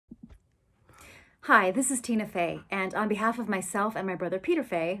Hi, this is Tina Fey, and on behalf of myself and my brother Peter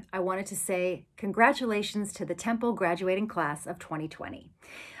Fey, I wanted to say congratulations to the Temple graduating class of 2020.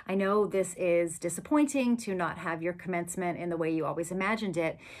 I know this is disappointing to not have your commencement in the way you always imagined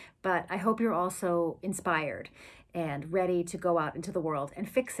it, but I hope you're also inspired and ready to go out into the world and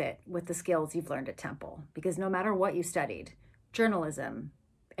fix it with the skills you've learned at Temple. Because no matter what you studied, journalism,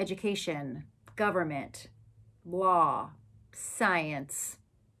 education, government, law, science,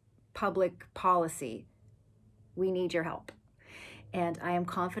 public policy, we need your help. And I am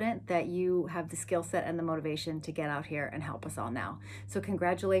confident that you have the skill set and the motivation to get out here and help us all now. So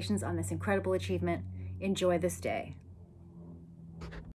congratulations on this incredible achievement. Enjoy this day.